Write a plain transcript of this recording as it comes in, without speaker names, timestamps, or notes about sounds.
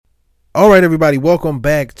All right, everybody, welcome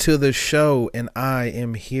back to the show, and I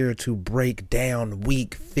am here to break down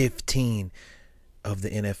Week 15 of the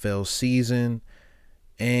NFL season.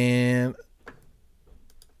 And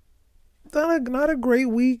not a great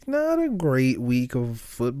week, not a great week of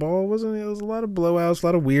football, wasn't it? It was a lot of blowouts, a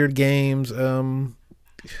lot of weird games. You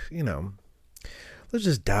know, let's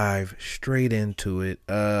just dive straight into it.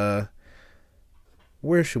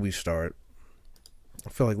 Where should we start? I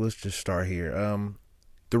feel like let's just start here.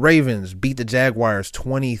 The Ravens beat the Jaguars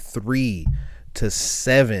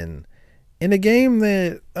 23-7 in a game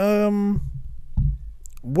that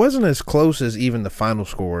wasn't as close as even the final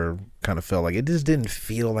score kind of felt like. It just didn't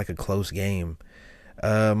feel like a close game.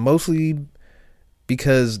 Mostly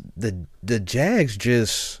because the Jags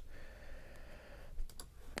just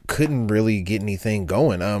couldn't really get anything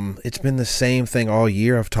going. It's been the same thing all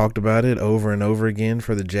year. I've talked about it over and over again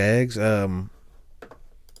for the Jags.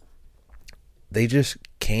 They just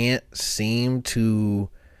can't seem to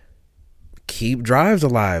keep drives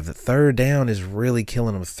alive. The third down is really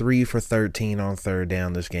killing them. 3 for 13 on third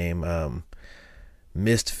down this game.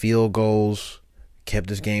 Missed field goals kept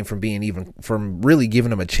this game from really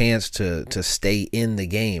giving them a chance to stay in the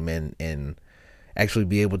game and actually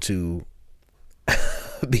be able to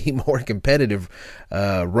be more competitive.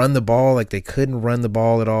 Run the ball, like they couldn't run the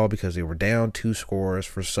ball at all because they were down 2 scores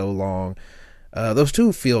for so long. Those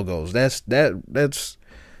 2 field goals,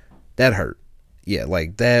 that hurt. Yeah,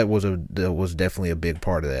 like that was definitely a big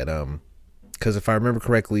part of that. Because if I remember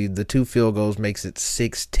correctly, the 2 field goals makes it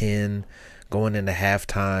 6-10 going into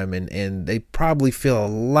halftime, and they probably feel a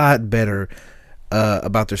lot better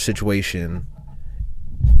about their situation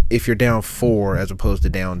if you're down 4 as opposed to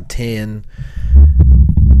down 10.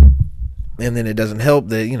 And then it doesn't help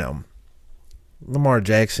that Lamar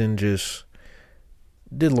Jackson just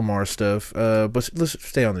did Lamar stuff, but let's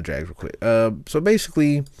stay on the Jags real quick. So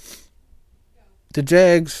basically, the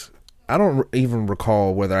Jags, I don't even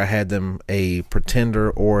recall whether I had them a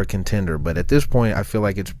pretender or a contender, but at this point, I feel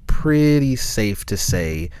like it's pretty safe to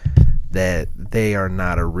say that they are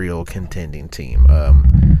not a real contending team.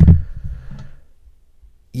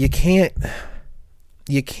 You can't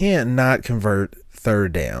not convert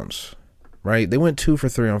third downs. Right, they went 2 for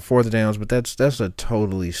 3 on fourth downs, but that's a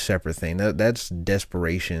totally separate thing. That's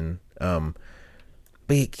desperation. But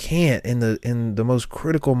you can't in the most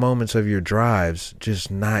critical moments of your drives just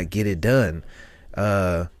not get it done.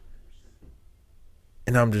 And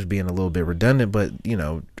I'm just being a little bit redundant, but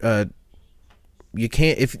you can't.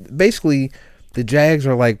 If basically the Jags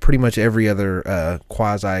are like pretty much every other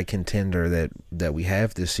quasi contender that we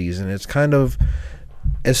have this season. It's kind of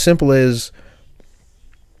as simple as,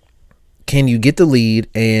 can you get the lead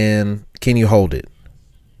and can you hold it?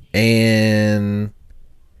 And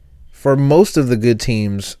for most of the good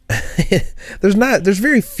teams, there's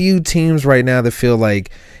very few teams right now that feel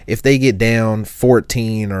like if they get down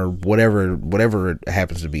 14 or whatever it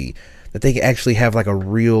happens to be, that they actually have like a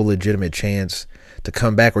real legitimate chance to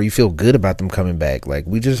come back, or you feel good about them coming back. Like,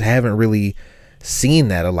 we just haven't really seen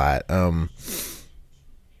that a lot. But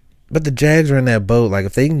the Jags are in that boat. Like,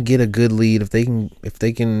 if they can get a good lead, if they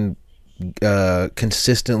can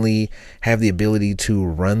consistently have the ability to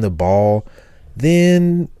run the ball,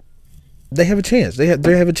 then they have a chance. They have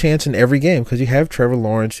a chance in every game because you have Trevor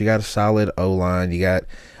Lawrence, you got a solid O-line, you got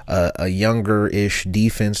a younger-ish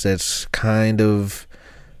defense that's kind of,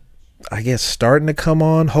 I guess, starting to come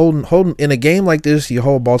on. Holding in a game like this, you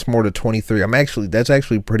hold Baltimore to 23. That's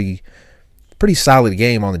actually pretty solid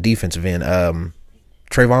game on the defensive end.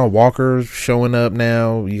 Trayvon Walker showing up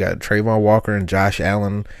now. You got Trayvon Walker and Josh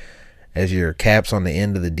Allen as your caps on the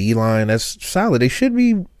end of the D-line. That's solid. They should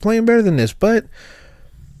be playing better than this, but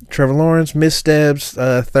Trevor Lawrence, missteps,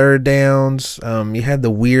 third downs. You had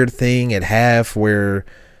the weird thing at half where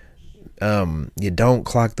you don't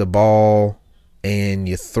clock the ball and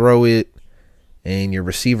you throw it and your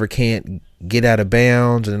receiver can't get out of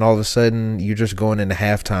bounds, and all of a sudden you're just going into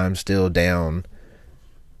halftime still down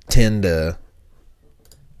 10 to,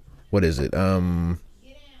 what is it? 10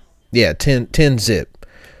 zip.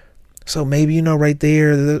 So maybe, right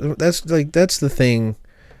there, that's the thing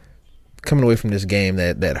coming away from this game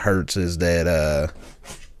that hurts, is that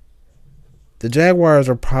the Jaguars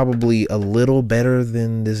are probably a little better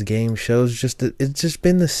than this game shows. It's just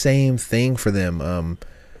been the same thing for them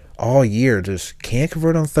all year. Just can't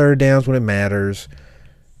convert on third downs when it matters,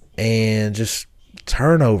 and just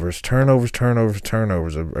turnovers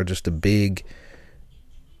are just the big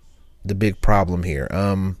problem here.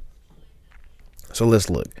 So let's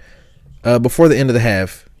look. Before the end of the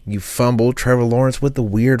half, you fumbled. Trevor Lawrence with the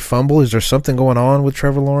weird fumble. Is there something going on with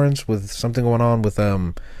Trevor Lawrence? With something going on with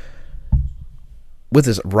with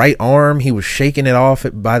his right arm, he was shaking it off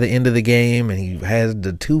by the end of the game, and he had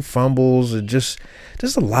the 2 fumbles. And just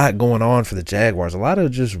a lot going on for the Jaguars. A lot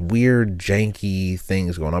of just weird, janky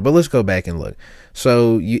things going on. But let's go back and look.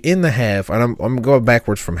 So you end the half, and I'm going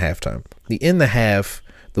backwards from halftime. You end the half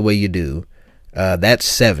the way you do. That's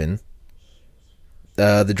 7.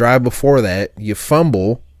 The drive before that, you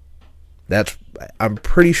fumble. I'm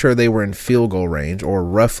pretty sure they were in field goal range, or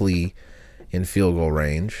roughly in field goal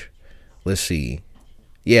range. Let's see.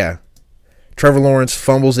 Yeah. Trevor Lawrence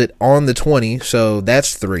fumbles it on the 20, so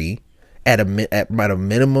that's 3 at a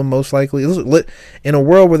minimum, most likely. In a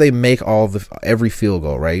world where they make every field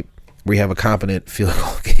goal, right? We have a competent field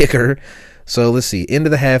goal kicker. So let's see. End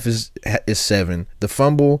of the half is 7. The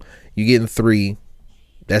fumble, you get in 3.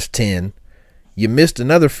 That's 10. You missed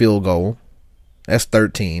another field goal. That's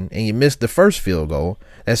 13. And you missed the first field goal.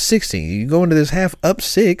 That's 16. You go into this half up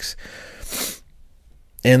 6.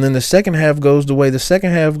 And then the second half goes the way the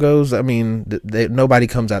second half goes. I mean, nobody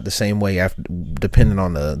comes out the same way after, depending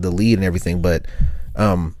on the lead and everything. But,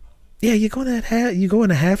 yeah, you go into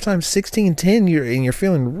halftime 16-10, and you're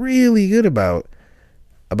feeling really good about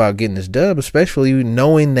getting this dub, especially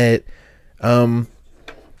knowing that the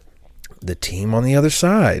team on the other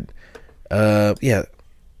side, the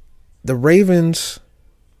Ravens.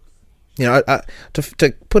 You know,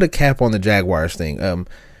 to put a cap on the Jaguars thing.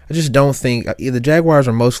 I just don't think the Jaguars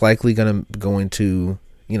are most likely going to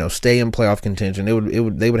stay in playoff contention.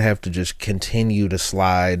 They would have to just continue to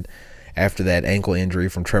slide after that ankle injury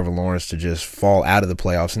from Trevor Lawrence to just fall out of the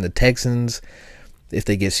playoffs. And the Texans, if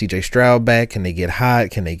they get C.J. Stroud back, can they get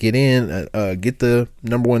hot? Can they get in? Get the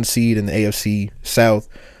number 1 seed in the AFC South?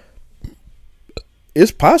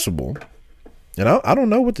 It's possible. And I don't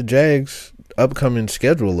know what the Jags' upcoming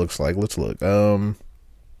schedule looks like. Let's look.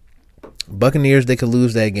 Buccaneers, they could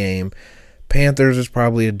lose that game. Panthers is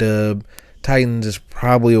probably a dub. Titans is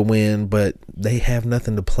probably a win, but they have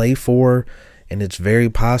nothing to play for, and it's very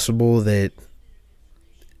possible that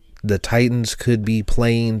the Titans could be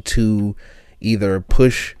playing to either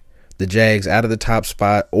push the Jags out of the top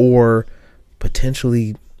spot or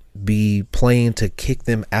potentially be playing to kick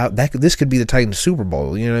them out. This could be the Titans Super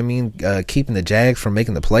Bowl, you know what I mean? Keeping the Jags from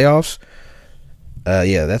making the playoffs.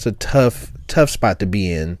 Yeah, that's a tough spot to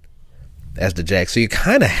be in as the Jags. So you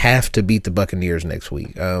kind of have to beat the Buccaneers next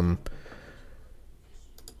week. But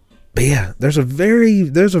yeah, there's a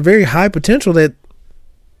very high potential that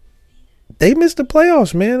they miss the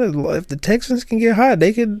playoffs, man. If the Texans can get hot,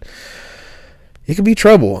 it could be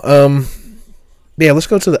trouble. Yeah, let's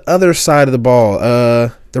go to the other side of the ball.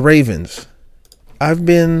 The Ravens. I've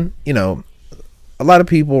been, a lot of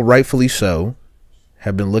people, rightfully so,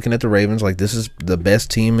 have been looking at the Ravens like this is the best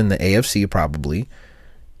team in the AFC probably.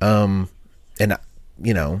 And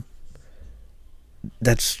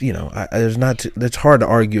that's that's hard to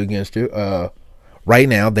argue against it. Right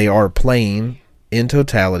now they are playing in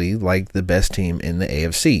totality like the best team in the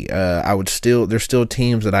AFC. There's still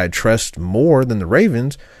teams that I trust more than the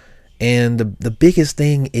Ravens, and the biggest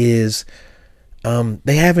thing is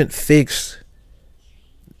they haven't fixed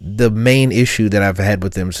the main issue that I've had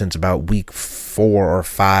with them since about week 4 or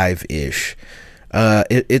 5 ish.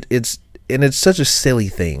 It's such a silly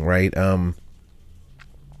thing, right? And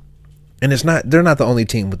they're not the only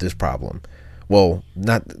team with this problem. Well,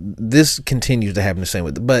 this continues to happen the same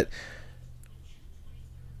way, but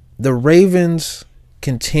the Ravens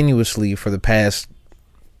continuously for the past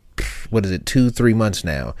 2-3 months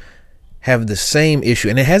now have the same issue,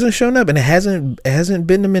 and it hasn't shown up, and it hasn't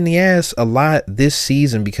been them in the ass a lot this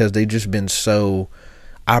season because they've just been so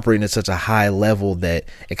operating at such a high level that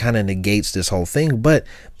it kind of negates this whole thing. But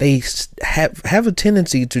they have a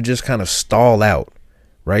tendency to just kind of stall out,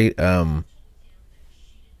 right?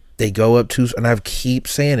 They go up 2, and I keep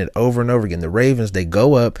saying it over and over again. The Ravens, they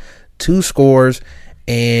go up 2 scores,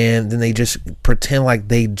 and then they just pretend like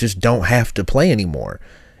they just don't have to play anymore.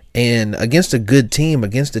 And against a good team,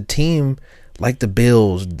 against a team like the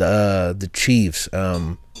Bills, the Chiefs,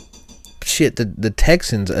 the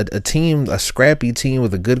Texans, a scrappy team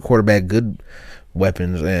with a good quarterback, good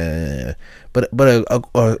weapons, but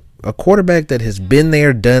a quarterback that has been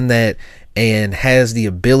there, done that, and has the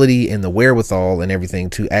ability and the wherewithal and everything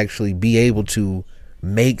to actually be able to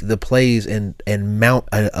make the plays and mount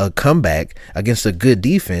a comeback against a good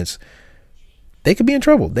defense. They could be in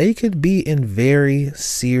trouble. They could be in very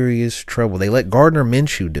serious trouble. They let Gardner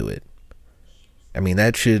Minshew do it. I mean,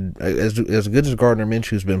 that should, as good as Gardner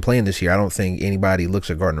Minshew's been playing this year, I don't think anybody looks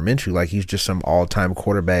at Gardner Minshew like he's just some all-time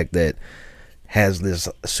quarterback that has this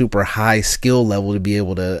super high skill level to be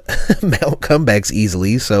able to mount comebacks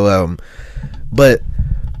easily. So, but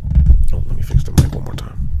let me fix the mic one more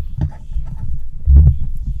time.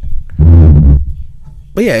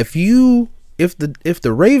 But yeah, if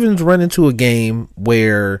the Ravens run into a game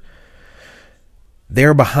where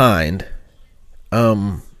they're behind,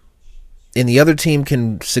 and the other team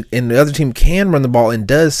can run the ball and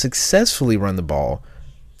does successfully run the ball,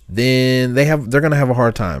 then they're gonna have a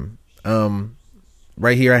hard time.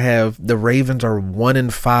 Right here I have the Ravens are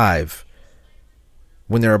 1-5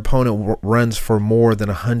 when their opponent runs for more than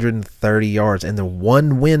 130 yards, and the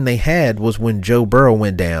one win they had was when Joe Burrow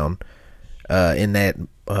went down in that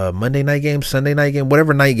Monday night game, Sunday night game,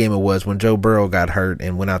 whatever night game it was, when Joe Burrow got hurt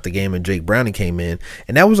and went out the game and Jake Browning came in,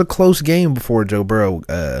 and that was a close game before Joe Burrow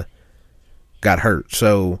got hurt.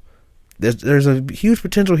 So there's a huge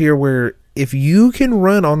potential here where if you can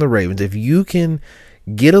run on the Ravens, if you can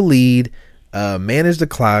get a lead, manage the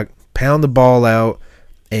clock, pound the ball out,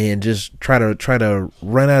 and just try to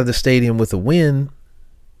run out of the stadium with a win,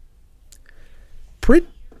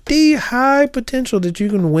 pretty high potential that you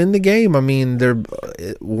can win the game. I mean, they're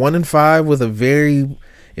 1-5 with a very,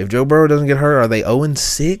 if Joe Burrow doesn't get hurt, are they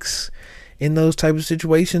 0-6 in those type of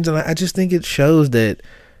situations? And I just think it shows that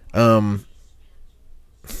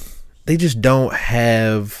they just don't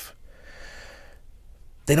have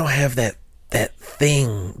that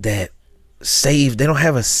thing that save. They don't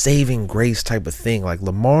have a saving grace type of thing. Like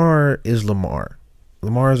Lamar is Lamar.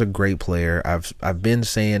 Lamar is a great player. I've been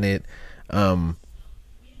saying it. I'll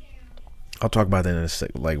talk about that in a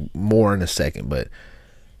second, like more in a second, but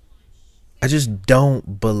I just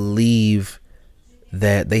don't believe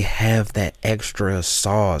that they have that extra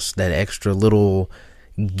sauce, that extra little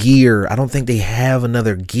gear. I don't think they have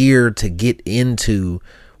another gear to get into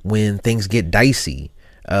when things get dicey,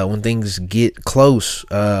 when things get close,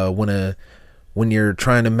 when you're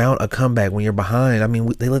trying to mount a comeback, when you're behind. I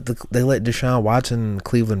mean, they let Deshaun Watson,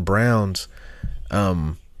 Cleveland Browns,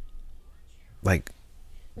 like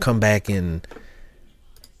come back and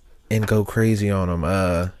go crazy on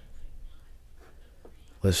them.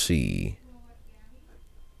 Let's see.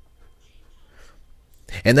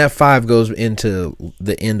 And that 5 goes into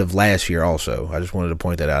the end of last year also. I just wanted to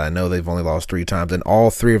point that out. I know they've only lost 3 times, and all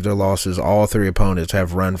 3 of their losses, all 3 opponents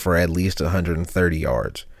have run for at least 130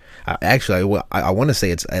 yards. I want to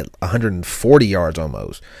say it's at 140 yards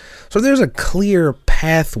almost. So there's a clear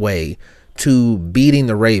pathway to beating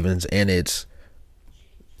the Ravens, and it's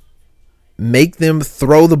make them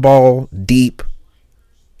throw the ball deep,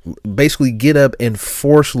 basically get up and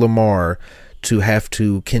force Lamar to have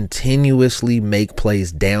to continuously make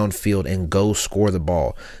plays downfield and go score the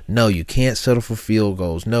ball. No, you can't settle for field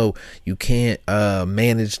goals. No, you can't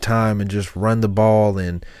manage time and just run the ball,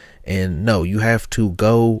 and no, you have to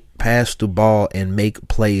go pass the ball and make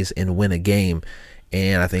plays and win a game.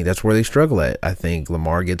 And I think that's where they struggle at. I think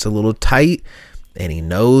Lamar gets a little tight, and he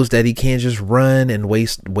knows that he can't just run and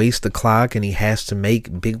waste the clock, and he has to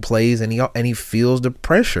make big plays, and he feels the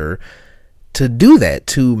pressure to do that,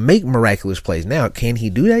 to make miraculous plays. Now, can he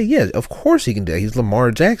do that? Yes, of course he can do that. He's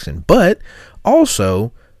Lamar Jackson. But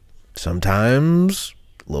also, sometimes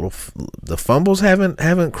the fumbles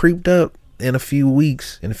haven't creeped up in a few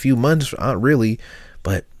weeks, in a few months, not really.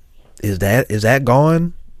 But is that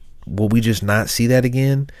gone? Will we just not see that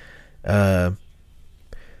again? Yeah,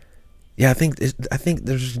 I think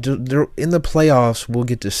there's in the playoffs we'll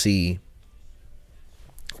get to see.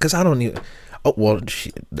 Because I don't even. Oh, well,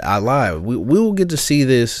 I lied. We will get to see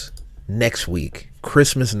this next week,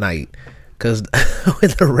 Christmas night. Because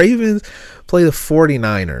when the Ravens play the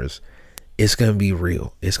 49ers, it's going to be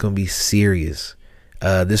real. It's going to be serious.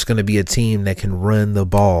 This is going to be a team that can run the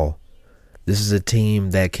ball. This is a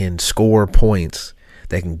team that can score points,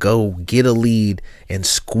 that can go get a lead and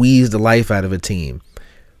squeeze the life out of a team.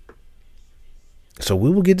 So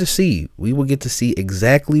we will get to see. We will get to see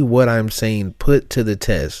exactly what I'm saying put to the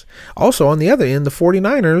test. Also, on the other end, the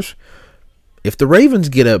 49ers, if the Ravens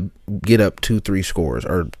get up 2-3 scores,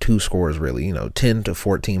 or 2 scores really, 10 to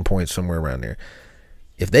 14 points, somewhere around there.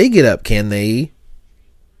 If they get up, can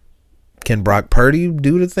Brock Purdy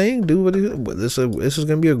do the thing? Do what this is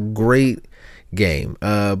going to be a great game.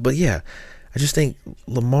 But yeah, I just think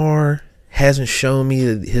Lamar hasn't shown me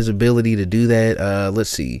his ability to do that.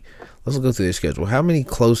 Let's see. Let's go through their schedule. How many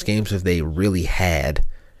close games have they really had?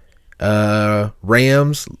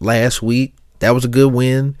 Rams last week. That was a good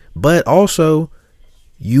win. But also,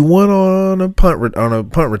 you won on a punt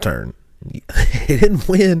return. They didn't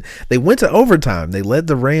win. They went to overtime. They let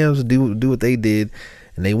the Rams do what they did,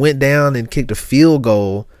 and they went down and kicked a field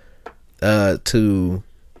goal to.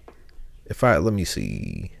 Let me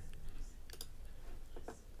see.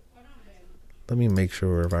 Let me make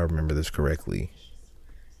sure if I remember this correctly.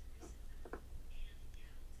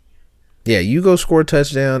 Yeah, you go score a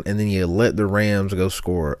touchdown, and then you let the Rams go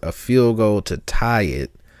score a field goal to tie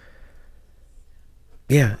it.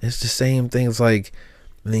 Yeah, it's the same thing. It's like,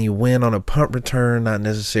 and then you win on a punt return, not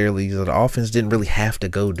necessarily. The offense didn't really have to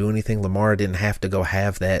go do anything. Lamar didn't have to go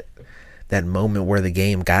have that moment where the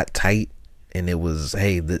game got tight, and it was,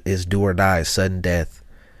 hey, it's do or die, sudden death,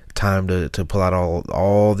 time to pull out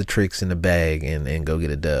all the tricks in the bag and go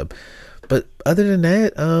get a dub. But other than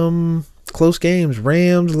that, close games.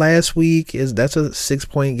 Rams last week that's a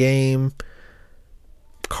 6-point game.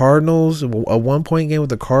 Cardinals, a 1-point game with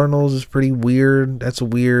the Cardinals is pretty weird. That's a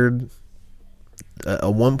weird a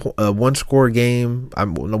one score game.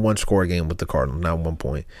 I'm a 1-score game with the Cardinals, not 1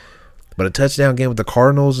 point. But a touchdown game with the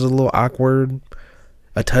Cardinals is a little awkward.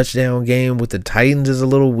 A touchdown game with the Titans is a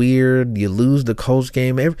little weird. You lose the Colts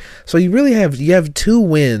game. So you really have 2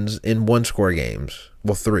 wins in 1-score games.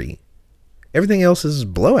 Well, 3. Everything else is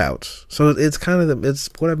blowouts. So it's kind of it's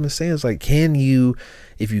what I've been saying. It's like, can you,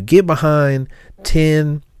 if you get behind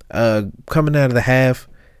 10 coming out of the half,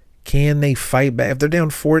 can they fight back? If they're down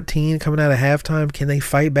 14 coming out of halftime, can they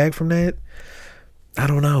fight back from that? I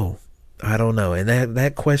don't know. And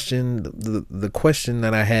that question, the question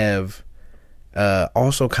that I have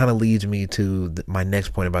also kind of leads me to my next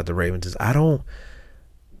point about the Ravens is all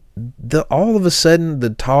of a sudden the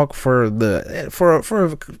talk for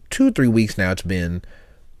 2-3 weeks now, it's been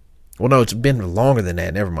longer than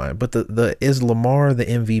that, never mind, but the is Lamar the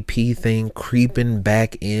MVP thing creeping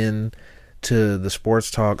back in to the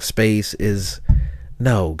sports talk space is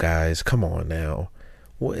no, guys, come on now.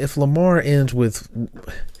 Well, if Lamar ends with,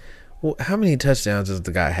 well, how many touchdowns does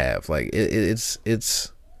the guy have? Like it's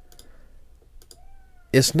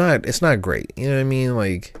not great, you know what I mean?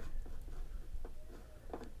 Like,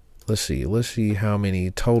 let's see how many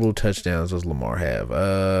total touchdowns does Lamar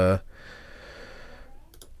have.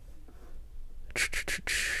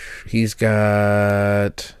 He's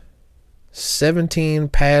got 17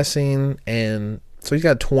 passing, and so he's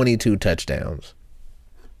got 22 touchdowns.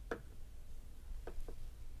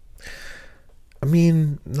 I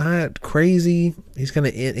mean, not crazy. He's gonna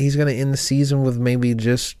end the season with maybe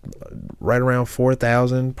just right around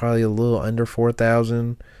 4,000, probably a little under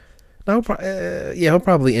 4,000. No, he'll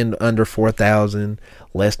probably end under 4,000,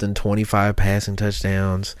 less than 25 passing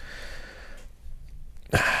touchdowns.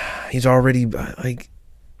 He's already, like,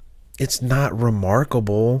 it's not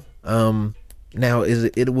remarkable. Now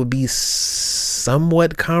it would be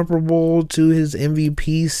somewhat comparable to his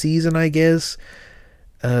MVP season, I guess,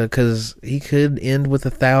 because he could end with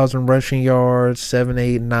 1,000 rushing yards, 7,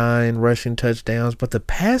 8, 9 rushing touchdowns. But the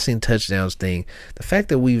passing touchdowns thing, the fact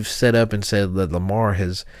that we've set up and said that Lamar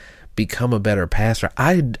has become a better passer,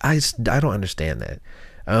 I don't understand that.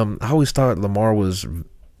 I always thought Lamar was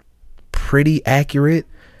pretty accurate,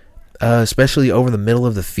 especially over the middle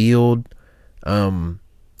of the field.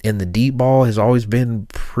 And the deep ball has always been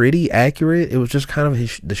pretty accurate. It was just kind of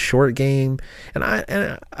the short game, and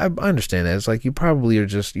I understand that. It's like you probably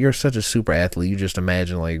you're such a super athlete. You just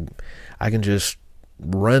imagine, like, I can just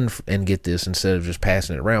run and get this instead of just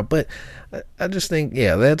passing it around. But I just think,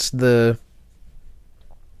 yeah,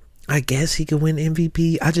 I guess he could win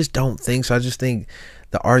MVP. I just don't think so. I just think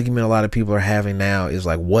the argument a lot of people are having now is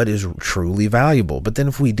like, what is truly valuable? But then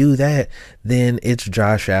if we do that, then it's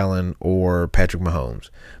Josh Allen or Patrick Mahomes.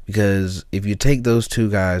 Because if you take those two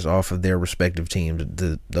guys off of their respective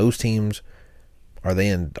teams, those teams, are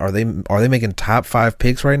they making top 5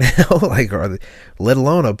 picks right now? Like, let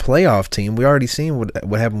alone a playoff team? We already seen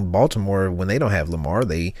what happened with Baltimore when they don't have Lamar.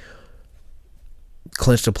 They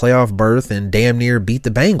clinched a playoff berth and damn near beat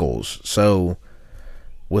the Bengals. So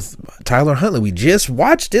with Tyler Huntley, we just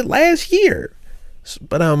watched it last year.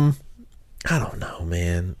 But I don't know,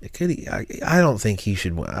 man. I don't think he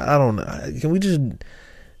should win. I don't know. Can we just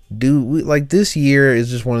like, this year is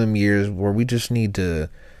just one of them years where we just need to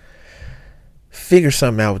figure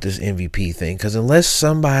something out with this MVP thing, because unless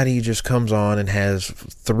somebody just comes on and has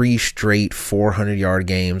 3 straight 400-yard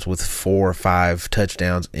games with 4 or 5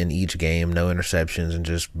 touchdowns in each game, no interceptions, and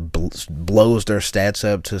just blows their stats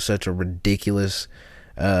up to such a ridiculous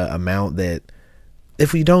amount, that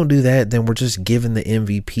if we don't do that, then we're just giving the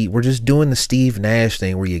MVP. We're just doing the Steve Nash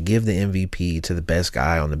thing where you give the MVP to the best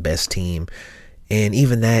guy on the best team. And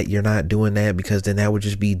even that, you're not doing that, because then that would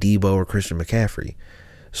just be Debo or Christian McCaffrey.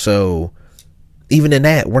 So even in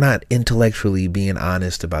that, we're not intellectually being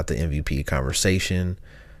honest about the MVP conversation.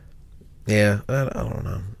 Yeah, I don't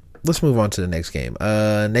know. Let's move on to the next game.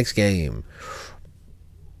 Next game.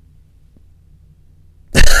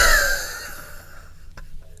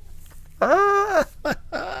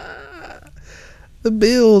 The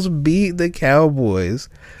Bills beat the Cowboys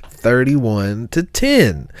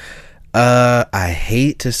 31-10. I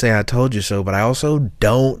hate to say I told you so, but I also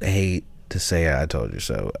don't hate to say I told you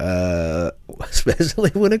so.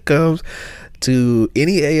 Especially when it comes to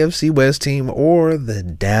any AFC West team or the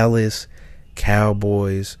Dallas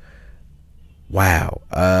Cowboys. Wow.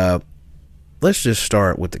 Let's just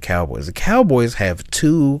start with the Cowboys. The Cowboys have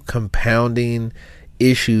two compounding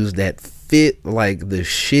issues that fit like the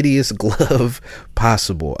shittiest glove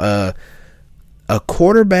possible. A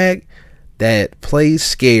quarterback that plays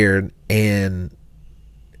scared and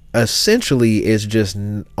essentially is just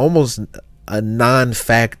almost a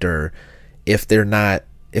non-factor if they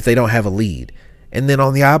don't have a lead. And then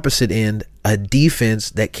on the opposite end, a defense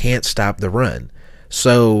that can't stop the run.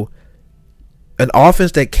 So an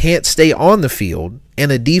offense that can't stay on the field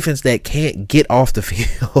and a defense that can't get off the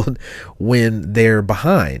field when they're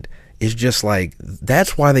behind is just like,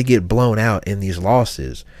 that's why they get blown out in these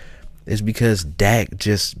losses, is because Dak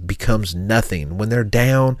just becomes nothing when they're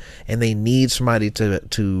down and they need somebody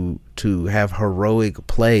to have heroic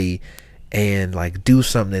play and like do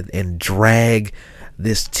something and drag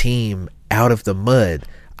this team out of the mud,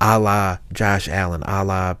 a la Josh Allen, a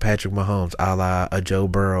la Patrick Mahomes, a la a Joe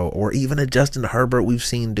Burrow, or even a Justin Herbert. We've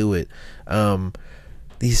seen do it.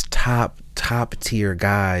 These top tier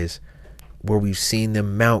guys where we've seen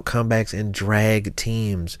them mount comebacks and drag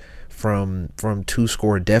teams from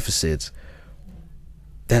 2-score deficits.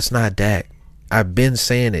 That's not Dak. I've been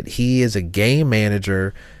saying it. He is a game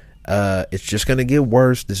manager. It's just gonna get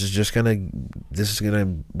worse. We're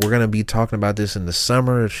gonna be talking about this in the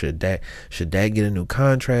summer. Should Dak get a new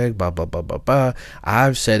contract? Blah blah blah blah blah.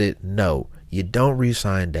 I've said it. No, you don't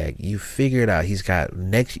re-sign Dak. You figure it out. He's got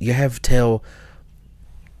you have till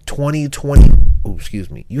 2020. Oh, excuse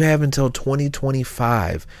me. You have until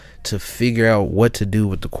 2025 to figure out what to do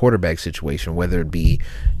with the quarterback situation, whether it be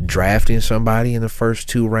drafting somebody in the first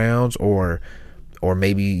 2 rounds or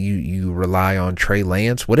maybe you rely on Trey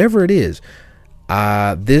Lance, whatever it is.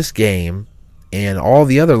 This game and all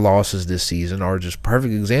the other losses this season are just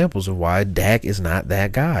perfect examples of why Dak is not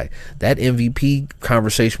that guy. That MVP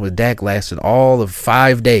conversation with Dak lasted all of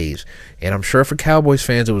 5 days, and I'm sure for Cowboys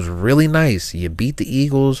fans it was really nice. You beat the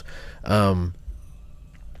Eagles.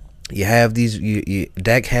 You have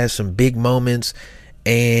Dak has some big moments,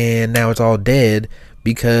 and now it's all dead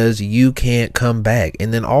because you can't come back.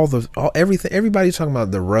 And then everybody's talking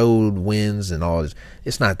about the road wins and all this.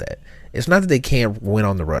 It's not that. It's not that they can't win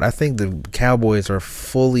on the road. I think the Cowboys are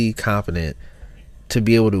fully competent to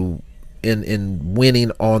be able to in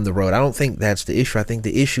winning on the road. I don't think that's the issue. I think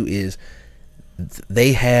the issue is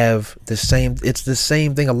they have it's the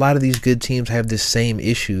same thing. A lot of these good teams have this same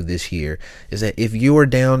issue this year, is that if you are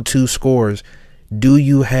down 2 scores, do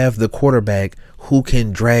you have the quarterback who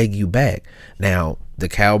can drag you back? Now, the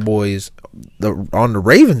Cowboys, on the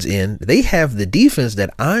Ravens end, they have the defense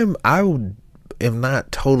that I am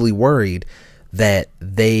not totally worried that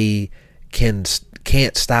they can't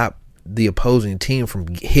stop the opposing team from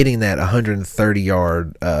hitting that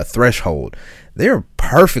 130-yard threshold. They're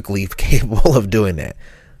perfectly capable of doing that.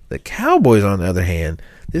 The Cowboys, on the other hand,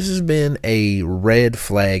 this has been a red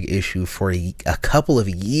flag issue for a couple of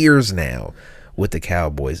years now with the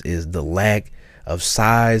Cowboys, is the lack of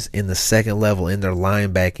size in the second level in their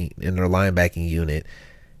linebacking unit,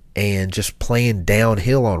 and just playing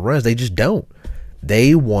downhill on runs. They just don't.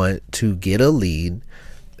 They want to get a lead,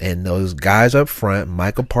 and those guys up front,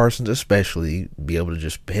 Michael Parsons especially, be able to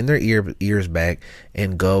just pin their ears back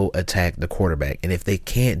and go attack the quarterback. And if they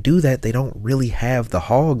can't do that, they don't really have the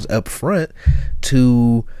hogs up front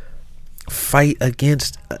to fight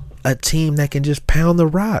against a team that can just pound the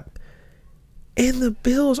rock. And the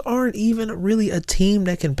Bills aren't even really a team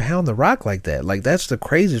that can pound the rock like that. Like, that's the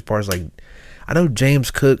craziest part. Is like, I know James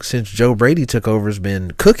Cook, since Joe Brady took over, has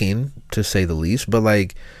been cooking, to say the least, but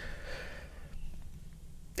like,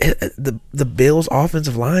 the Bills'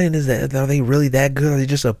 offensive line, are they really that good? Are they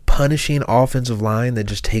just a punishing offensive line that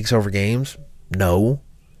just takes over games? No.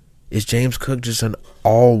 Is James Cook just an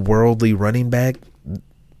all-worldly running back?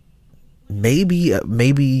 Maybe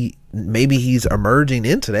he's emerging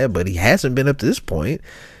into that, but he hasn't been up to this point.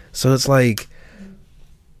 So it's like,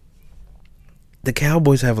 the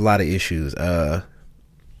Cowboys have a lot of issues. I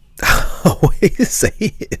always say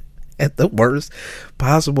it. At the worst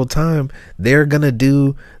possible time, they're going to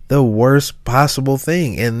do the worst possible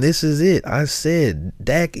thing. And this is it. I said,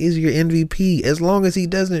 Dak is your MVP as long as he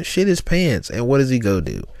doesn't shit his pants. And what does he go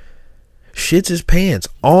do? Shits his pants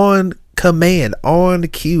on command, on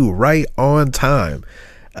cue, right on time.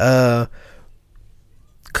 Could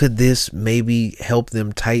this maybe help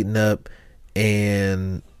them tighten up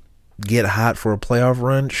and get hot for a playoff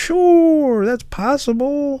run? Sure, that's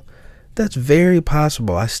possible. That's very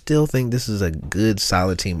possible. I still think this is a good,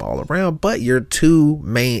 solid team all around. But your two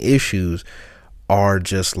main issues are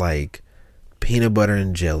just like peanut butter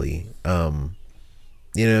and jelly.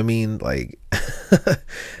 You know what I mean? Like,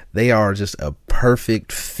 they are just a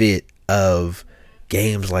perfect fit of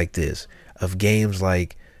games like this. Of games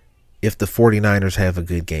like if the 49ers have a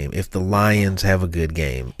good game, if the Lions have a good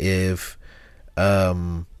game, if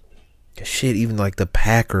even like the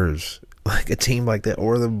Packers, like a team like that,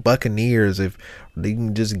 or the Buccaneers, if they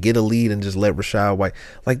can just get a lead and just let Rachaad White,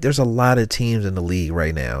 like there's a lot of teams in the league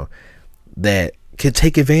right now that could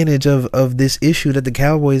take advantage of this issue that the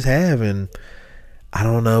Cowboys have. And I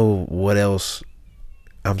don't know what else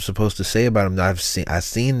I'm supposed to say about them. I've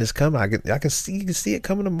seen this coming. I can see it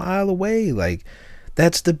coming a mile away. Like,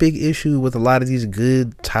 that's the big issue with a lot of these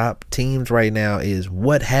good top teams right now, is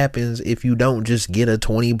what happens if you don't just get a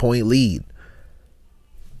 20-point lead?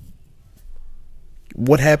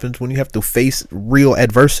 What happens when you have to face real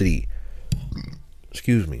adversity?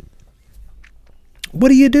 Excuse me. What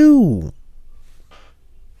do you do?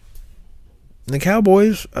 And the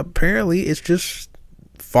Cowboys, apparently, it's just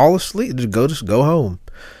fall asleep. Just go home.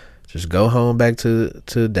 Just go home back to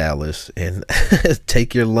Dallas and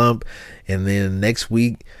take your lump. And then next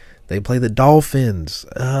week they play the Dolphins.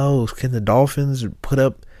 Oh, can the Dolphins put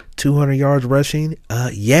up 200 yards rushing?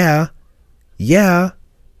 Yeah.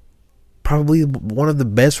 Probably one of the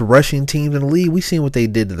best rushing teams in the league. We seen what they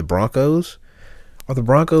did to the Broncos. Are the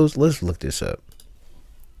Broncos? Let's look this up.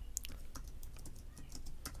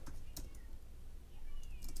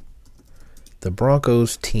 The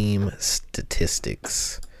Broncos team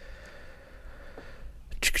statistics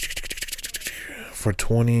for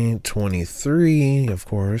 2023, of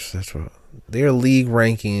course, that's what their league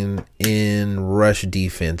ranking in rush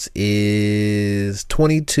defense is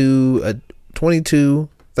 22,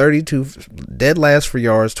 32, dead last for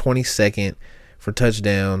yards, 22nd for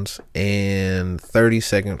touchdowns, and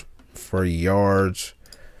 32nd for yards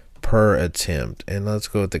per attempt. And let's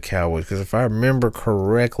go with the Cowboys, because if I remember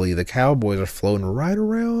correctly, the Cowboys are floating right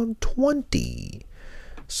around 20.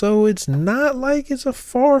 So it's not like it's a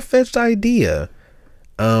far-fetched idea.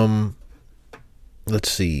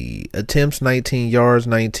 Let's see. Attempts 19, yards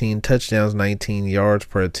 19, touchdowns 19, yards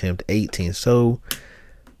per attempt 18. So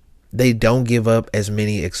they don't give up as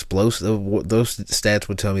many explosive, those stats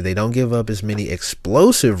would tell me they don't give up as many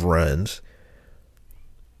explosive runs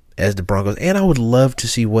as the Broncos. And I would love to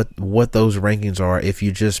see what those rankings are if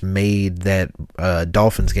you just made that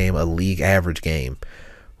Dolphins game a league average game,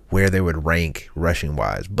 where they would rank rushing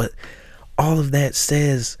wise. But all of that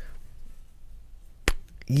says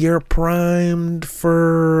you're primed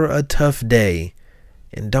for a tough day.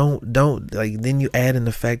 And don't like, then you add in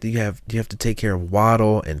the fact that you have to take care of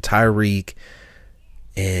Waddle and Tyreek,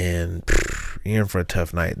 and you're in for a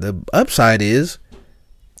tough night. The upside is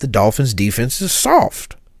the Dolphins defense is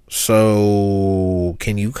soft. So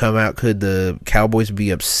can you come out? Could the Cowboys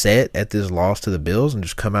be upset at this loss to the Bills and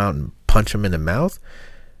just come out and punch them in the mouth?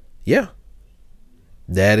 Yeah,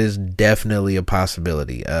 that is definitely a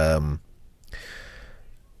possibility.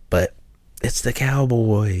 But it's the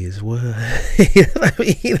Cowboys. What? I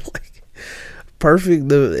mean, like, perfect.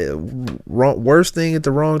 The worst thing at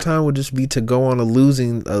the wrong time would just be to go on a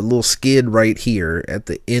little skid right here at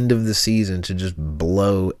the end of the season to just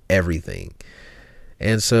blow everything.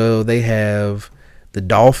 And so they have the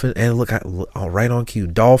Dolphins, and look, right on cue,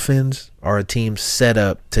 Dolphins are a team set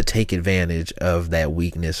up to take advantage of that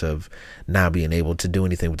weakness of not being able to do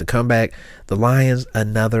anything with the comeback. The Lions,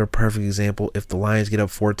 another perfect example. If the Lions get up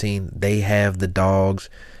 14, they have the dogs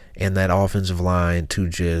and that offensive line to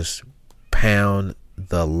just pound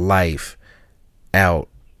the life out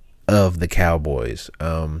of the Cowboys.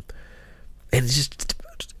 And it's just,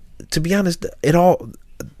 to be honest,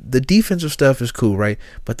 the defensive stuff is cool, right?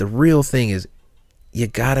 But the real thing is, you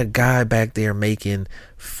got a guy back there making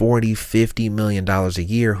 $40-50 million a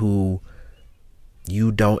year who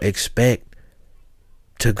you don't expect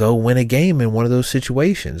to go win a game in one of those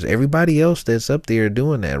situations. Everybody else that's up there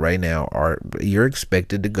doing that right now, you're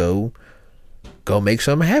expected to go make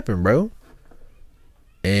something happen, bro.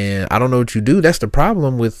 And I don't know what you do. That's the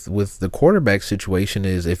problem with the quarterback situation,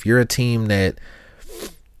 is if you're a team that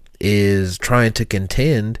is trying to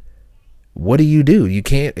contend, what do? You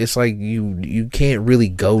can't, it's like you can't really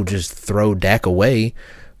go just throw Dak away.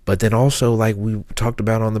 But then also, like we talked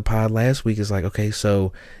about on the pod last week, it's like, okay,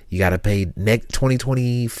 so you got to pay next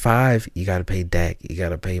 2025, you got to pay Dak, you got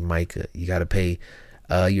to pay Micah, you got to pay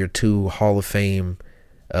your two Hall of Fame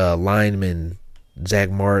linemen, Zach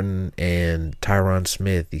Martin and Tyron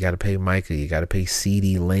Smith. You got to pay Micah, you got to pay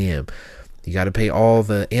CeeDee Lamb, you got to pay all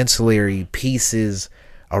the ancillary pieces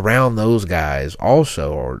around those guys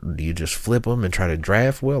also, or do you just flip them and try to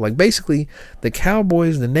draft well? Like, basically, the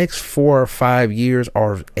Cowboys, the next 4 or 5 years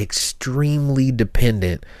are extremely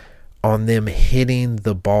dependent on them hitting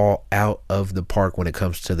the ball out of the park when it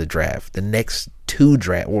comes to the draft. The next 2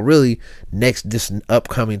 draft, well, really, this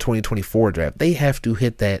upcoming 2024 draft, they have to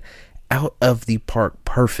hit that out of the park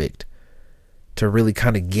perfect to really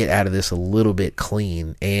kind of get out of this a little bit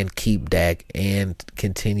clean and keep Dak and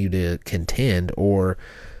continue to contend, or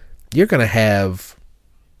you're going to have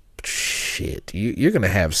you're going to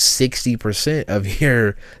have 60% of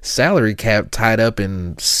your salary cap tied up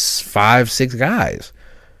in 5-6 guys.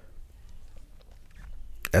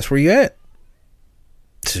 That's where you at.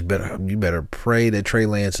 You better pray that Trey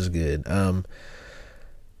Lance is good.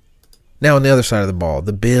 Now, on the other side of the ball,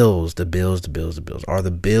 the Bills. Are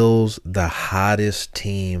the Bills the hottest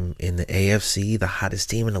team in the AFC, the hottest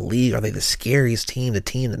team in the league? Are they the scariest team, the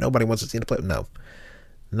team that nobody wants to see in the play? No.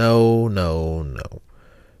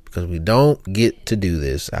 Because we don't get to do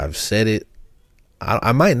this. I've said it.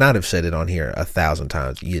 I might not have said it on here 1,000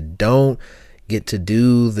 times. You don't get to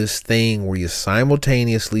do this thing where you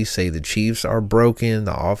simultaneously say the Chiefs are broken,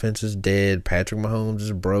 the offense is dead, Patrick Mahomes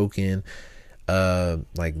is broken,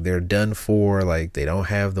 like they're done for, like they don't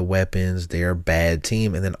have the weapons, they're a bad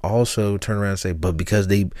team, and then also turn around and say, but because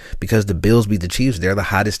the Bills beat the Chiefs, they're the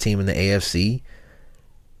hottest team in the AFC.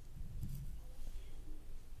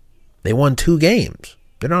 They won 2 games.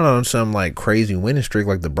 They're not on some like crazy winning streak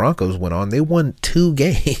like the Broncos went on. They won 2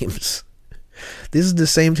 games. This is the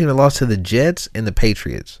same team that lost to the Jets and the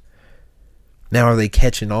Patriots. Now, are they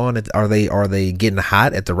catching on? Are they getting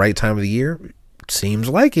hot at the right time of the year? Seems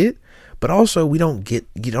like it. But also, we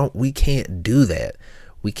can't do that.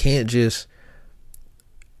 We can't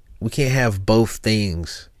have both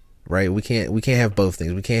things, right? We can't have both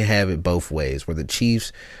things. We can't have it both ways, where the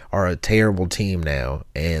Chiefs are a terrible team now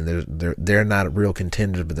and they're not real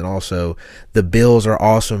contenders, but then also the Bills are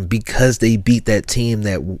awesome because they beat that team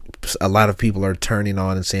that a lot of people are turning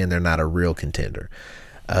on and saying they're not a real contender.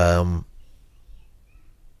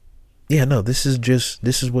 This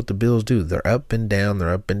is what the Bills do. They're up and down,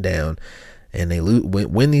 and they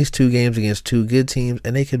win these 2 games against 2 good teams,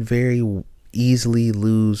 and they could very easily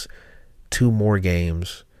lose 2 more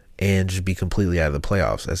games and just be completely out of the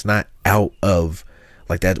playoffs. That's not out of,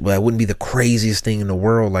 like, that wouldn't be the craziest thing in the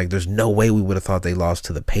world. Like, there's no way we would have thought they lost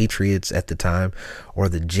to the Patriots at the time or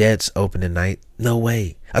the Jets opening night. No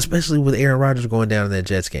way. Especially with Aaron Rodgers going down in that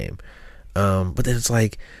Jets game. But then it's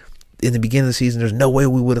like, in the beginning of the season, there's no way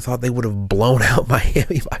we would have thought they would have blown out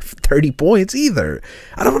Miami by 30 points either.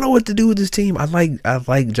 I don't know what to do with this team. I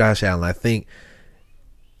like Josh Allen. I think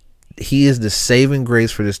he is the saving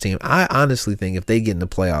grace for this team. I honestly think if they get in the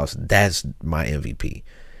playoffs, that's my MVP.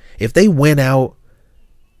 If they win out,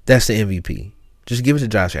 that's the MVP. Just give it to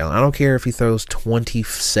Josh Allen. I don't care if he throws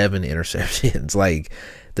 27 interceptions. Like,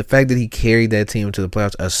 the fact that he carried that team to the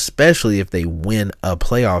playoffs, especially if they win a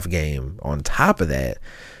playoff game on top of that.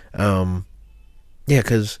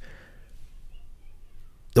 Because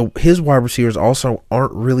his wide receivers also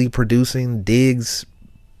aren't really producing. Diggs,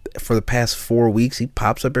 for the past 4 weeks, he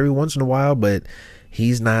pops up every once in a while, but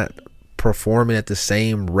he's not performing at the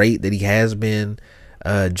same rate that he has been.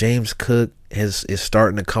 James Cook is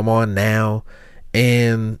starting to come on now,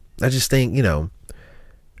 and I just think,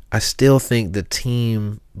 I still think the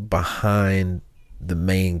team behind the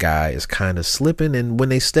main guy is kind of slipping, and when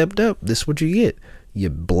they stepped up, this is what you get. You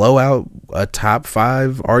blow out a top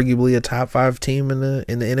 5, arguably a top 5 team in the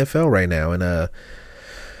NFL right now, and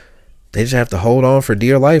they just have to hold on for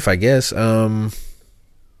dear life, I guess. The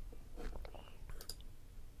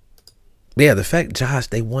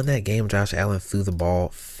fact they won that game, Josh Allen threw the ball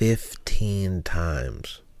 15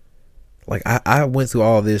 times. Like, I went through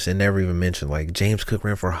all of this and never even mentioned, like, James Cook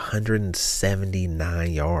ran for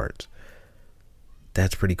 179 yards.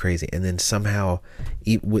 That's pretty crazy. And then somehow,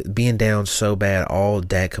 being down so bad, all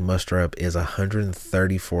Dak can muster up is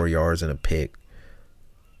 134 yards and a pick.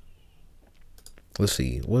 Let's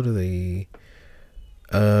see. What are they?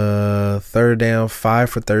 Third down, 5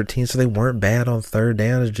 for 13. So they weren't bad on third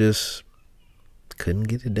down. It just couldn't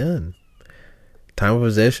get it done. Time of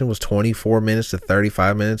possession was 24 minutes to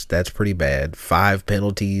 35 minutes. That's pretty bad. 5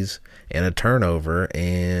 penalties and a turnover,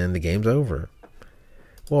 and the game's over.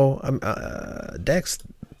 Well, Dak's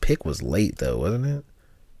pick was late, though, wasn't it?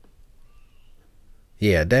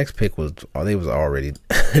 Yeah, Dak's pick was already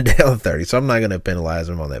down 30, so I'm not going to penalize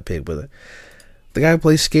him on that pick. But the guy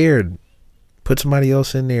plays scared. Put somebody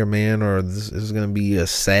else in there, man, or this is going to be a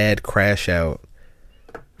sad crash out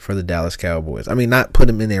for the Dallas Cowboys. I mean, not put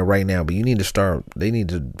him in there right now, but they need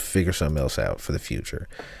to figure something else out for the future.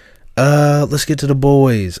 Let's get to the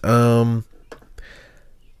boys.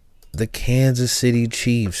 The Kansas City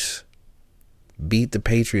Chiefs beat the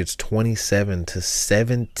Patriots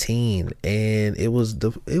 27-17, and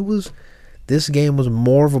this game was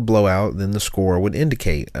more of a blowout than the score would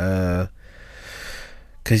indicate. Because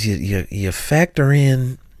you factor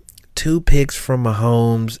in 2 picks from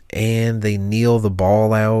Mahomes, and they kneel the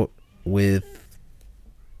ball out with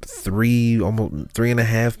almost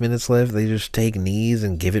 3.5 minutes left. They just take knees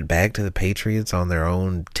and give it back to the Patriots on their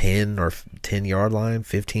own 10 or 10-yard line,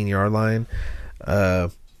 15-yard line.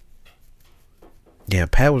 Yeah,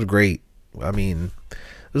 Pat was great. I mean,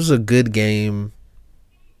 this was a good game.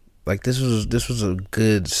 Like, this was a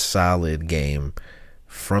good, solid game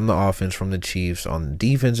from the offense, from the Chiefs. On the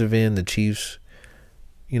defensive end, the Chiefs,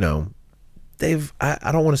 I don't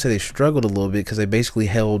want to say they struggled a little bit, because they basically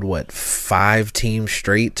held 5 teams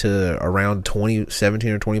straight to around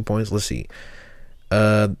 17 or 20 points. Let's see.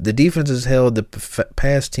 The defenses held the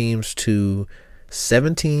past teams to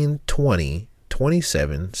 17, 20,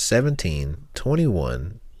 27, 17,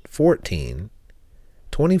 21, 14,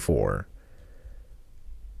 24.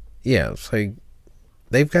 Yeah, it's like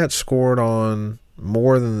they've got scored on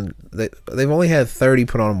more than they've only had 30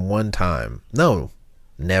 put on them one time. No,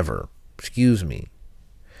 never. Excuse me.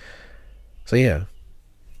 So yeah,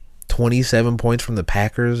 27 points from the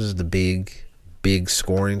Packers is the big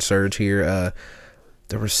scoring surge here.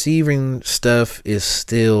 The receiving stuff is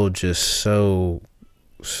still just so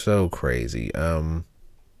crazy.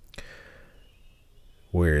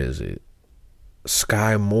 Where is it?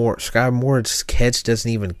 Sky Moore's catch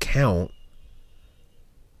doesn't even count.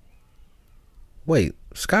 Wait,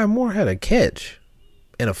 Sky Moore had a catch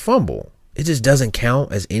and a fumble. It just doesn't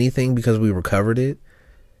count as anything because we recovered it.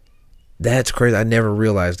 That's crazy. I never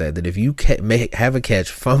realized that if you have a catch,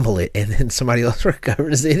 fumble it, and then somebody else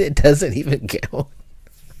recovers it, it doesn't even count.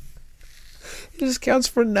 It just counts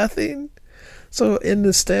for nothing. So in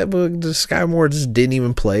the stat book, the Sky Moore just didn't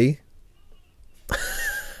even play.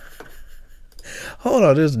 Hold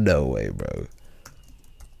on, there's no way, bro.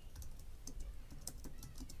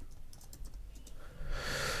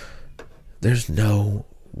 There's no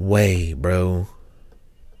way, bro.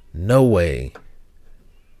 No way.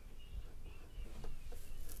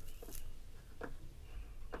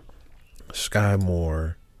 Sky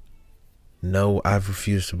Moore. No, I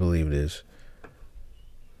refuse to believe this.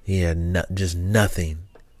 Yeah, just nothing.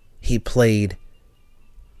 He played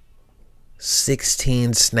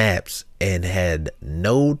 16 snaps and had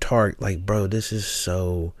no target. Like, bro, this is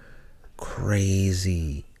so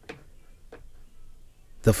crazy.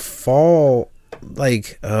 The fall,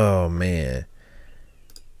 like, oh man.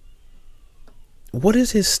 What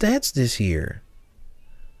is his stats this year?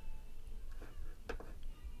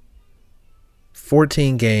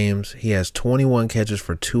 14 games. He has 21 catches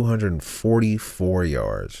for 244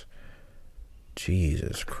 yards.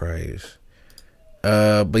 Jesus Christ.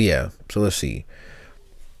 But yeah, so let's see.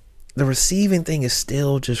 The receiving thing is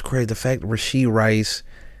still just crazy. The fact that Rashee Rice,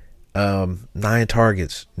 9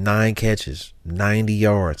 targets, 9 catches, 90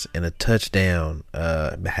 yards, and a touchdown.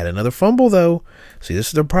 Had another fumble though. See, this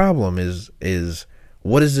is the problem. Is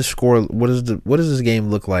what is the score? What does this game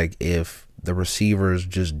look like if the receivers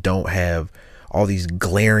just don't have all these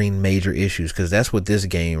glaring major issues? Because that's what this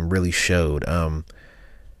game really showed.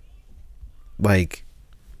 Like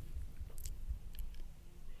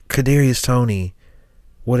Kadarius Toney,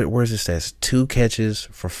 where's his stats? 2 catches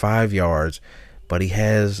for 5 yards, but he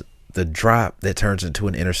has the drop that turns into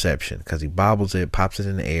an interception because he bobbles it, pops it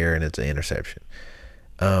in the air, and it's an interception.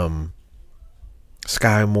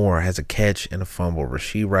 Sky Moore has a catch and a fumble.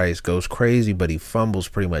 Rashee Rice goes crazy, but he fumbles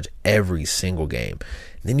pretty much every single game.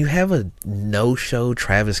 Then you have a no-show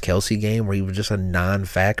Travis Kelce game where he was just a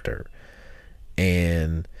non-factor.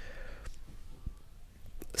 And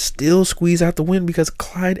still squeeze out the win because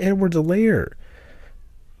Clyde Edwards-Helaire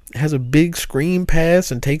has a big screen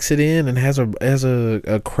pass and takes it in and has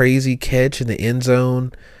a crazy catch in the end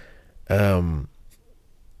zone. Yeah,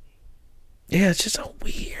 it's just a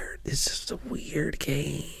weird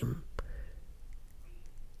game.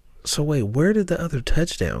 So wait, where did the other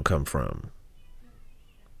touchdown come from?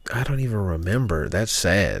 I don't even remember. That's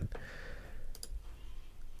sad.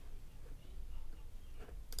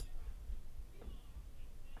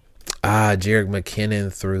 Jerick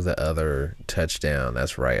McKinnon threw the other touchdown.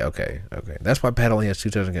 That's right. Okay. That's why Pat only has 2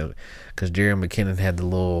 touchdowns, because Jerick McKinnon had the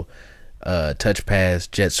little touch pass,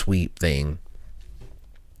 jet sweep thing.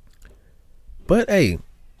 But hey,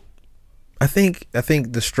 I think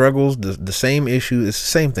the struggles, the same issue, it's the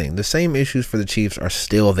same thing. The same issues for the Chiefs are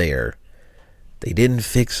still there. They didn't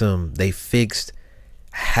fix them. They fixed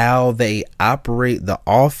how they operate the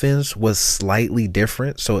offense was slightly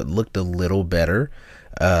different, so it looked a little better.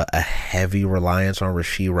 A heavy reliance on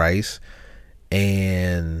Rashee Rice,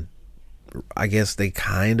 and I guess they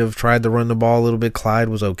kind of tried to run the ball a little bit. Clyde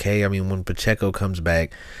was okay. I mean, when Pacheco comes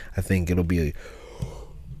back, I think it'll be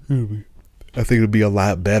a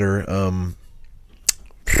lot better.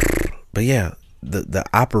 But yeah, the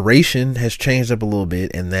operation has changed up a little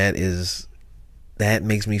bit, and that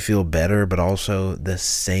makes me feel better, but also the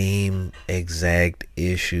same exact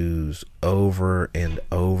issues over and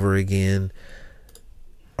over again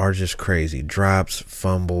are just crazy. Drops,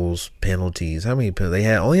 fumbles, penalties. How many penalties?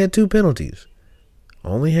 They only had two penalties.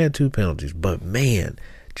 But man,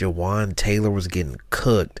 Jawan Taylor was getting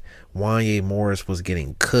cooked. Wanye Morris was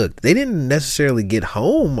getting cooked. They didn't necessarily get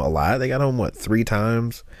home a lot. They got home 3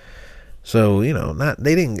 times. So,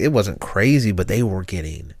 it wasn't crazy, but they were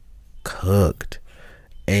getting cooked.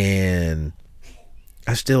 And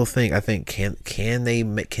I think can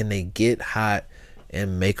they get hot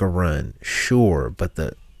and make a run? Sure, but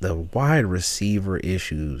the wide receiver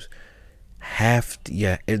issues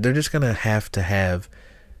they're just gonna have to have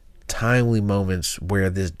timely moments where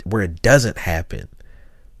it doesn't happen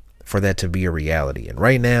for that to be a reality. And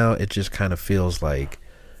right now, it just kind of feels like,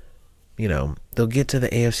 they'll get to the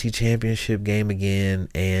AFC Championship game again,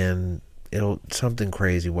 and something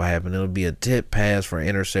crazy will happen. It'll be a tip pass for an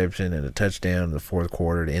interception and a touchdown in the fourth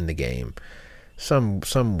quarter to end the game. Some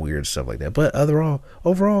weird stuff like that. But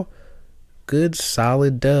overall, good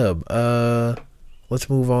solid dub. Let's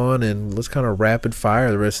move on and let's kind of rapid fire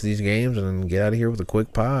the rest of these games and get out of here with a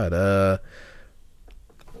quick pod.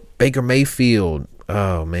 Baker Mayfield,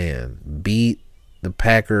 oh man, beat the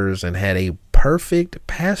Packers and had a perfect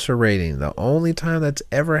passer rating. The only time that's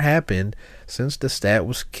ever happened since the stat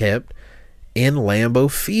was kept in Lambeau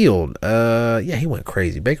Field. He went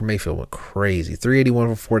crazy. Baker Mayfield went crazy. 381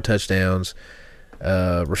 for 4 touchdowns.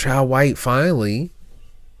 Rachaad White finally,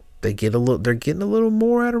 they're getting a little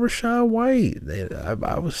more out of Rachaad White.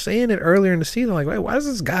 I was saying it earlier in the season, like, wait, why is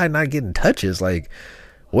this guy not getting touches? Like,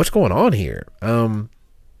 what's going on here?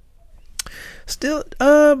 Still,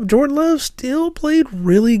 Jordan Love still played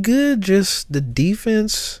really good. Just the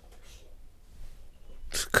defense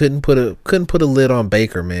couldn't put a lid on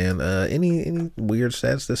Baker, man. Any weird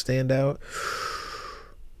stats that stand out?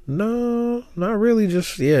 No, not really.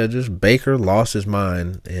 Just Baker lost his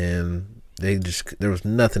mind, and there was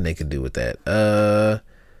nothing they could do with that.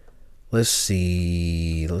 Let's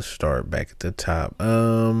see. Let's start back at the top.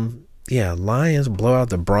 Lions blow out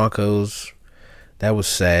the Broncos. That was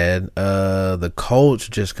sad. The Colts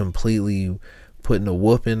just completely putting a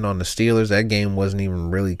whooping on the Steelers. That game wasn't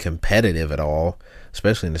even really competitive at all,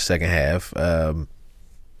 especially in the second half.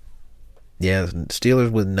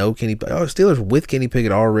 Steelers with Kenny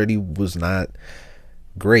Pickett already was not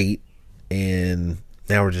great, and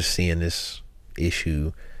now we're just seeing this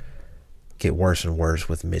issue get worse and worse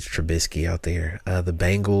with Mitch Trubisky out there. The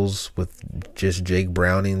Bengals with just Jake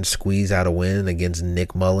Browning squeeze out a win against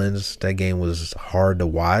Nick Mullins. That game was hard to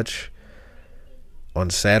watch. On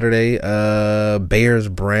Saturday, Bears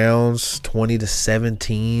Browns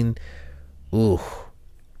 20-17. Ooh.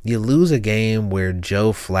 You lose a game where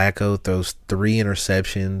Joe Flacco throws 3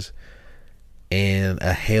 interceptions and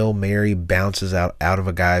a Hail Mary bounces out of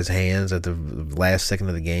a guy's hands at the last second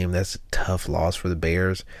of the game. That's a tough loss for the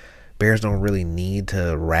Bears. Bears don't really need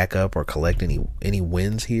to rack up or collect any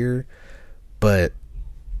wins here, but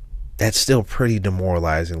that's still pretty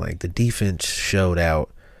demoralizing. Like, the defense showed out,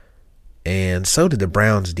 and so did the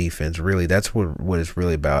Browns defense. Really, that's what it's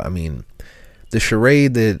really about. I mean, the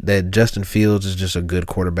charade that Justin Fields is just a good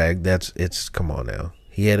quarterback, come on now.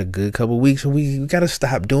 He had a good couple weeks, and we got to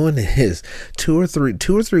stop doing this. 2 or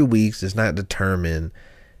 3 weeks does not determine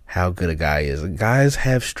how good a guy is. Guys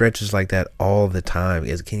have stretches like that all the time.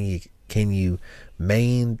 Can you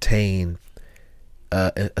maintain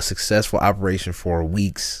a successful operation for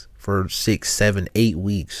weeks, for 6, 7, 8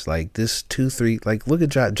 weeks? Like this 2, 3, like look at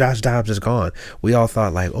Josh Dobbs is gone. We all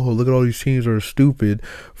thought like, oh, look at all these teams are stupid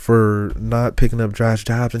for not picking up Josh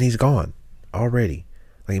Dobbs, and he's gone already.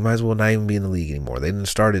 Like, he might as well not even be in the league anymore. They didn't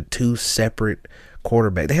started 2 separate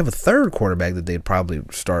quarterbacks. They have a third quarterback that they'd probably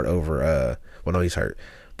start over. Well, no, he's hurt.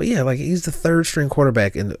 But yeah, like, he's the third string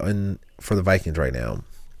quarterback in for the Vikings right now.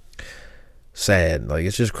 Sad. Like,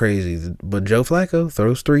 it's just crazy. But Joe Flacco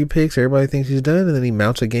throws 3 picks. Everybody thinks he's done, and then he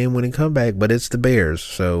mounts a game-winning comeback. But it's the Bears,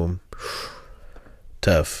 so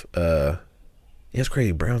tough. It's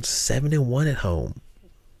crazy. Browns 7-1 at home.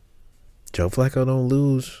 Joe Flacco don't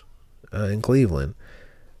lose in Cleveland.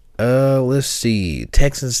 Let's see.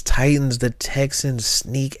 Texans Titans. The Texans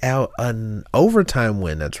sneak out an overtime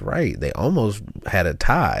win. That's right. They almost had a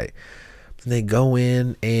tie. They go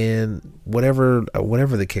in and whatever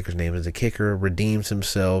the kicker's name is, the kicker redeems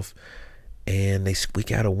himself and they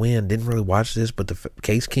squeak out a win. Didn't really watch this, but the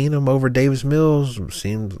Case Keenum over Davis Mills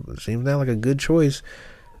seems now like a good choice.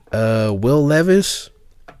 Will Levis,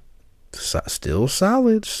 still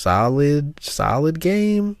solid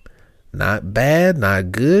game. Not bad,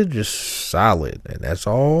 not good, just solid. And that's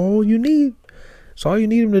all you need. That's all you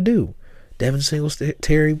need him to do. Devin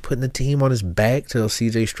Singletary putting the team on his back till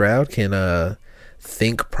CJ Stroud can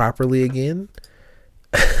think properly again.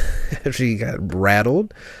 After he got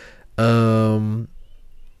rattled. Yeah,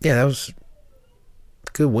 that was a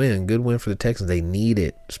good win. Good win for the Texans. They need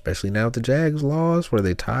it, especially now with the Jags lost, where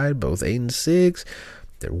they tied both 8-6.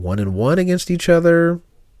 They're 1-1 against each other.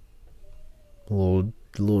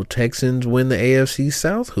 Little Texans win the AFC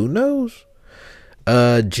South. Who knows?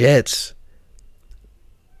 Jets.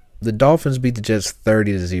 The Dolphins beat the Jets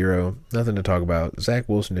 30-0. Nothing to talk about. Zach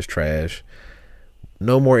Wilson is trash.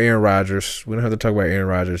 No more Aaron Rodgers. We don't have to talk about Aaron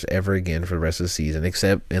Rodgers ever again for the rest of the season,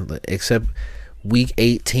 except week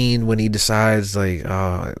 18 when he decides,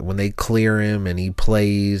 when they clear him and he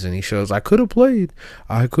plays and he shows, I could have played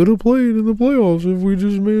in the playoffs if we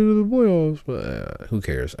just made it to the playoffs. But who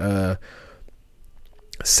cares?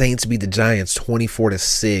 Saints beat the Giants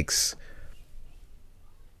 24-6.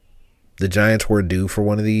 The Giants were due for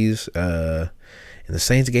one of these, and the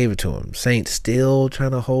Saints gave it to them. Saints still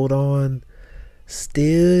trying to hold on,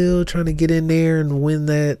 still trying to get in there and win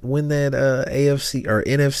that AFC or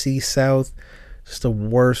NFC South. Just the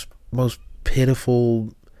worst, most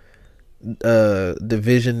pitiful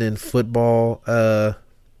division in football. Yeah,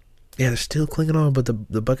 they're still clinging on, but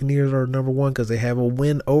the Buccaneers are number one because they have a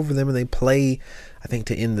win over them and they play, I think,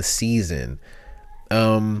 to end the season.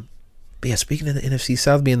 But yeah, speaking of the NFC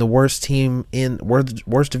South being the worst team in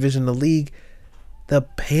worst division in the league, the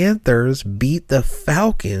Panthers beat the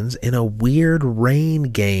Falcons in a weird rain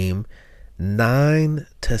game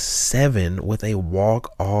 9-7 with a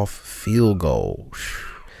walk-off field goal.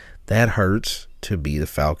 That hurts to be the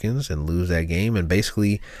Falcons and lose that game and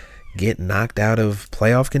basically get knocked out of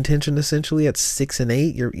playoff contention essentially at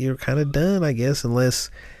 6-8. You're kind of done, I guess,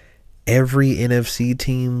 unless every NFC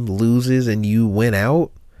team loses and you win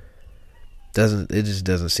out. It just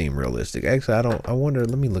doesn't seem realistic. Actually, I wonder,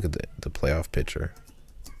 let me look at the playoff picture.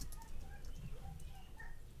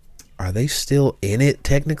 Are they still in it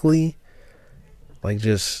technically? Like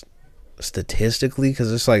just statistically?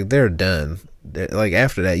 Because it's like they're done. Like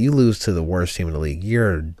after that, you lose to the worst team in the league,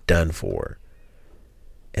 you're done for.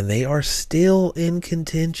 And they are still in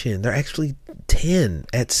contention. They're actually 10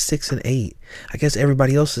 at 6-8. I guess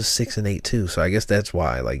everybody else is 6-8 too. So I guess that's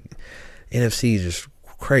why. Like NFC is just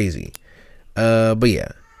crazy. But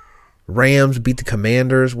yeah, Rams beat the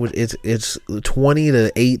Commanders. It's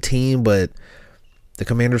 20-18, but the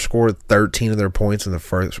Commanders scored 13 of their points in the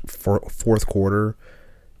fourth quarter,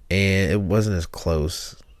 and it wasn't as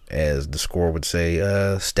close as the score would say.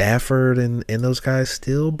 Stafford and those guys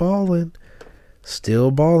still balling.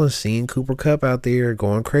 Seeing Cooper Kupp out there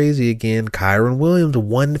going crazy again. Kyron Williams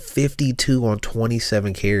 152 on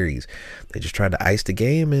 27 carries. They just tried to ice the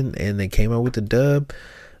game and they came out with the dub.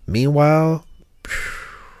 Meanwhile,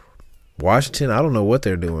 Washington, I don't know what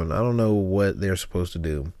they're doing. I don't know what they're supposed to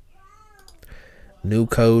do. New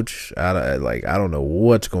coach, I don't know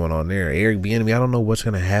what's going on there. Eric Bieniemy, I don't know what's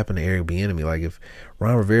going to happen to Eric Bieniemy. Like if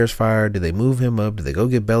Ron Rivera's fired, do they move him up? Do they go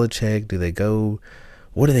get Belichick?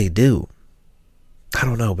 What do they do? I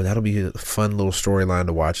don't know, but that'll be a fun little storyline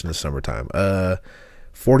to watch in the summertime.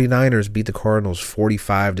 49ers beat the Cardinals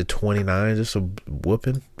 45-29. Just a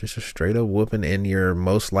whooping, just a straight up whooping. And your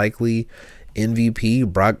most likely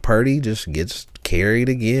MVP, Brock Purdy, just gets carried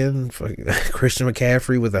again. Christian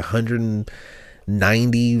McCaffrey with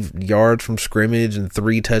 190 yards from scrimmage and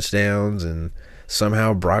 3 touchdowns. And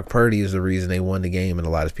somehow Brock Purdy is the reason they won the game in a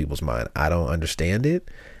lot of people's mind. I don't understand it.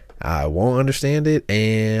 I won't understand it.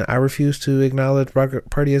 And I refuse to acknowledge Brock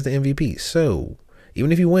Purdy as the MVP. So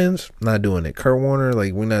even if he wins, not doing it. Kurt Warner,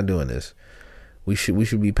 we're not doing this. We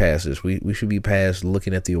should be past this. We should be past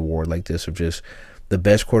looking at the award like this of just the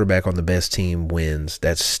best quarterback on the best team wins.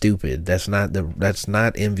 That's stupid. That's not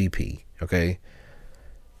MVP. Okay,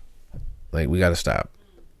 we got to stop.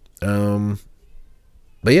 But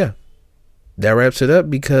yeah, that wraps it up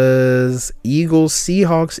because Eagles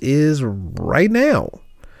Seahawks is right now.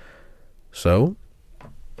 So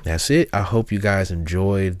that's it. I hope you guys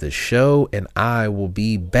enjoyed the show, and I will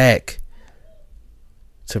be back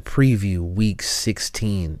to preview week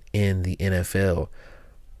 16 in the NFL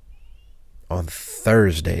on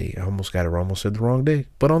Thursday. I almost got it wrong, almost said the wrong day,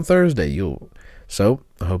 but on Thursday. So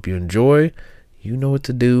I hope you enjoy. You know what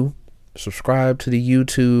to do. Subscribe to the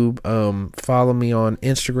YouTube. Follow me on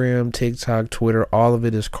Instagram, TikTok, Twitter. All of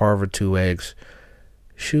it is Carver2X.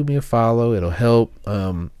 Shoot me a follow. It'll help.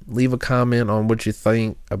 Leave a comment on what you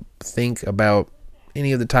think about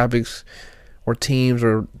any of the topics or teams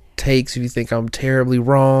or takes. If you think I'm terribly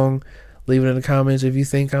wrong, leave it in the comments. If you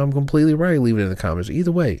think I'm completely right, leave it in the comments.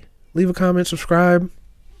 Either way, leave a comment, subscribe,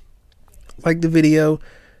 like the video,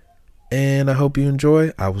 and I hope you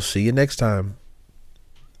enjoy. I will see you next time.